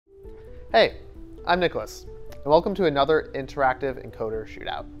Hey, I'm Nicholas, and welcome to another interactive encoder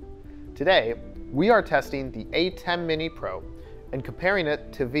shootout. Today, we are testing the ATEM Mini Pro and comparing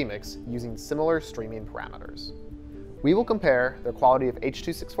it to vMix using similar streaming parameters. We will compare their quality of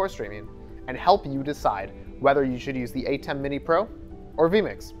H.264 streaming and help you decide whether you should use the ATEM Mini Pro or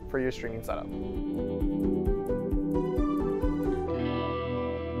vMix for your streaming setup.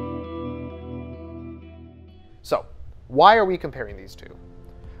 So, why are we comparing these two?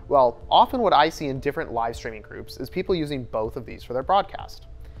 Well, often what I see in different live streaming groups is people using both of these for their broadcast.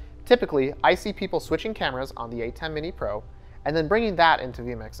 Typically, I see people switching cameras on the ATEM Mini Pro and then bringing that into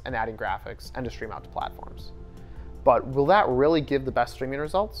vMix and adding graphics and to stream out to platforms. But will that really give the best streaming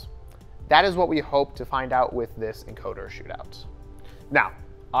results? That is what we hope to find out with this encoder shootout. Now,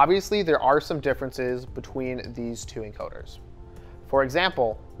 obviously there are some differences between these two encoders. For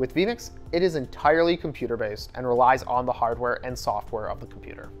example, with vMix, it is entirely computer-based and relies on the hardware and software of the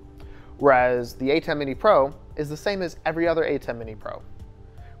computer. Whereas the ATEM Mini Pro is the same as every other ATEM Mini Pro.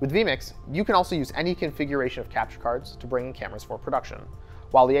 With vMix, you can also use any configuration of capture cards to bring in cameras for production,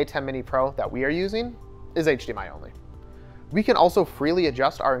 while the ATEM Mini Pro that we are using is HDMI only. We can also freely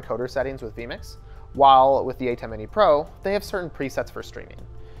adjust our encoder settings with vMix, while with the ATEM Mini Pro, they have certain presets for streaming.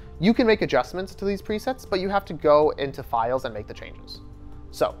 You can make adjustments to these presets, but you have to go into files and make the changes.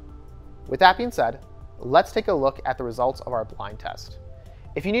 So, with that being said, let's take a look at the results of our blind test.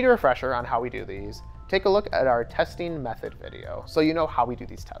 If you need a refresher on how we do these, take a look at our testing method video so you know how we do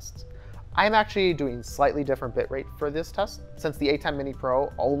these tests. I am actually doing slightly different bitrate for this test since the ATEM Mini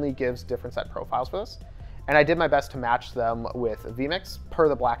Pro only gives different set profiles for this, and I did my best to match them with vMix per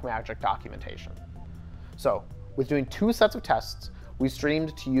the Blackmagic documentation. So, with doing two sets of tests, we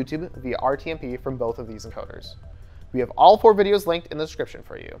streamed to YouTube via RTMP from both of these encoders. We have all 4 videos linked in the description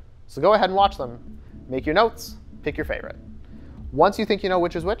for you, so go ahead and watch them, make your notes, pick your favorite. Once you think you know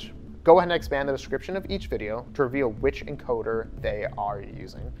which is which, go ahead and expand the description of each video to reveal which encoder they are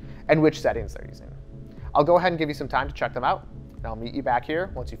using and which settings they're using. I'll go ahead and give you some time to check them out, and I'll meet you back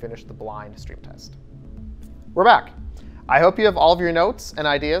here once you finish the blind stream test. We're back. I hope you have all of your notes and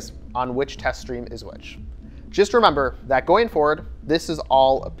ideas on which test stream is which. Just remember that going forward, this is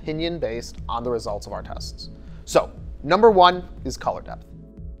all opinion based on the results of our tests. So, number 1 is color depth.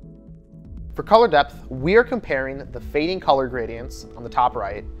 For color depth, we are comparing the fading color gradients on the top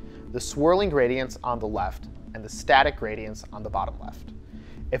right, the swirling gradients on the left, and the static gradients on the bottom left.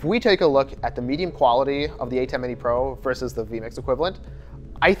 If we take a look at the medium quality of the ATEM Mini Pro versus the vMix equivalent,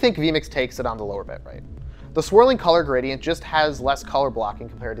 I think vMix takes it on the lower bitrate. The swirling color gradient just has less color blocking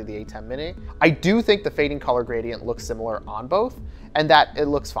compared to the ATEM Mini. I do think the fading color gradient looks similar on both, and that it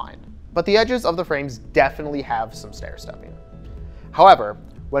looks fine. But the edges of the frames definitely have some stair stepping. However,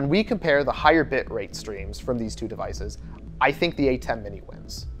 when we compare the higher bitrate streams from these two devices, I think the ATEM Mini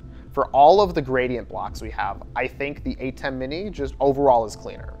wins. For all of the gradient blocks we have, I think the ATEM Mini just overall is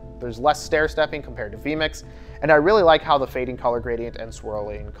cleaner. There's less stair stepping compared to vMix, and I really like how the fading color gradient and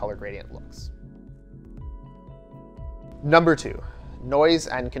swirling color gradient looks. Number 2, noise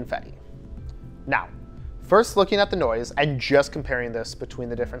and confetti. Now, first looking at the noise and just comparing this between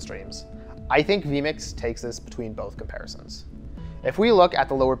the different streams, I think vMix takes this between both comparisons. If we look at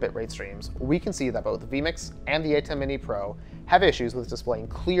the lower bitrate streams, we can see that both vMix and the ATEM Mini Pro have issues with displaying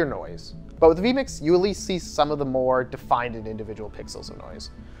clear noise. But with vMix, you at least see some of the more defined and individual pixels of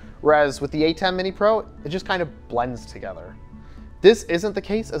noise. Whereas with the ATEM Mini Pro, it just kind of blends together. This isn't the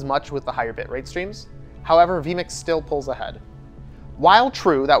case as much with the higher bitrate streams. However, vMix still pulls ahead. While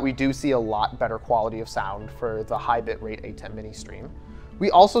true that we do see a lot better quality of sound for the high bitrate ATEM Mini stream, we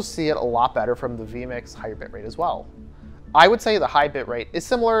also see it a lot better from the vMix higher bitrate as well. I would say the high bitrate is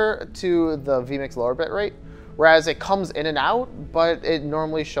similar to the vMix lower bitrate, whereas it comes in and out, but it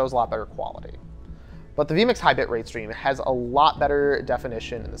normally shows a lot better quality. But the vMix high bitrate stream has a lot better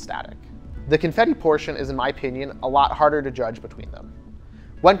definition in the static. The confetti portion is, in my opinion, a lot harder to judge between them.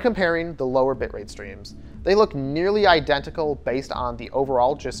 When comparing the lower bitrate streams, they look nearly identical based on the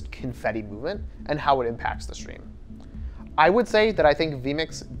overall just confetti movement and how it impacts the stream. I would say that I think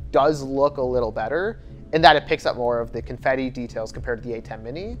vMix does look a little better in that it picks up more of the confetti details compared to the ATEM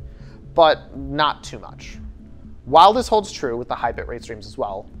Mini, but not too much. While this holds true with the high bitrate streams as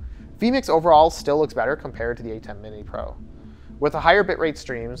well, vMix overall still looks better compared to the ATEM Mini Pro. With the higher bitrate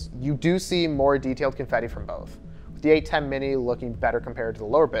streams, you do see more detailed confetti from both, the ATEM Mini looking better compared to the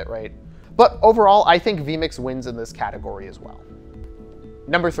lower bitrate, but overall I think vMix wins in this category as well.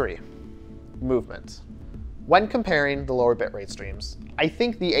 Number 3, movement. When comparing the lower bitrate streams, I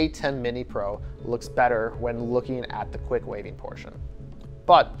think the ATEM Mini Pro looks better when looking at the quick waving portion.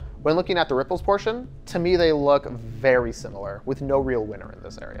 But When looking at the ripples portion, to me they look very similar, with no real winner in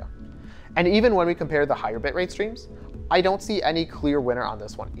this area. And even when we compare the higher bitrate streams, I don't see any clear winner on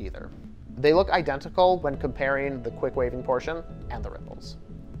this one either. They look identical when comparing the quick waving portion and the ripples.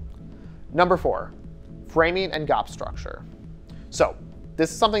 Number 4, framing and GOP structure. So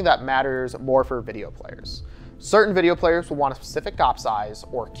this is something that matters more for video players. Certain video players will want a specific GOP size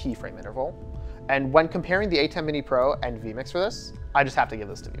or keyframe interval. And when comparing the ATEM Mini Pro and vMix for this, I just have to give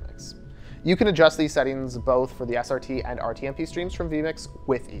this to vMix. You can adjust these settings both for the SRT and RTMP streams from vMix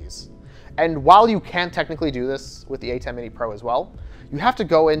with ease. And while you can technically do this with the ATEM Mini Pro as well, you have to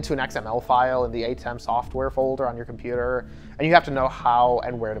go into an XML file in the ATEM software folder on your computer, and you have to know how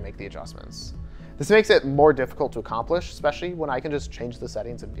and where to make the adjustments. This makes it more difficult to accomplish, especially when I can just change the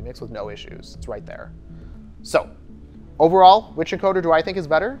settings in vMix with no issues. It's right there. So, overall, which encoder do I think is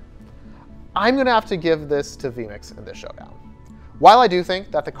better? I'm gonna have to give this to vMix in this showdown. While I do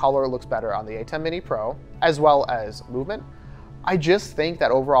think that the color looks better on the ATEM Mini Pro, as well as movement, I just think that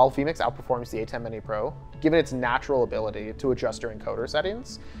overall vMix outperforms the ATEM Mini Pro, given its natural ability to adjust your encoder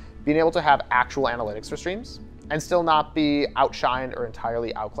settings, being able to have actual analytics for streams, and still not be outshined or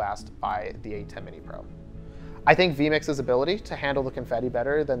entirely outclassed by the ATEM Mini Pro. I think vMix's ability to handle the Confetti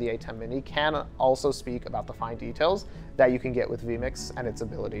better than the ATEM Mini can also speak about the fine details that you can get with vMix and its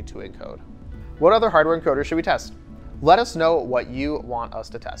ability to encode. What other hardware encoders should we test? Let us know what you want us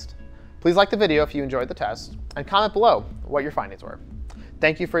to test. Please like the video if you enjoyed the test, and comment below what your findings were.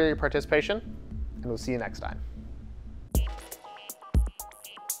 Thank you for your participation, and we'll see you next time.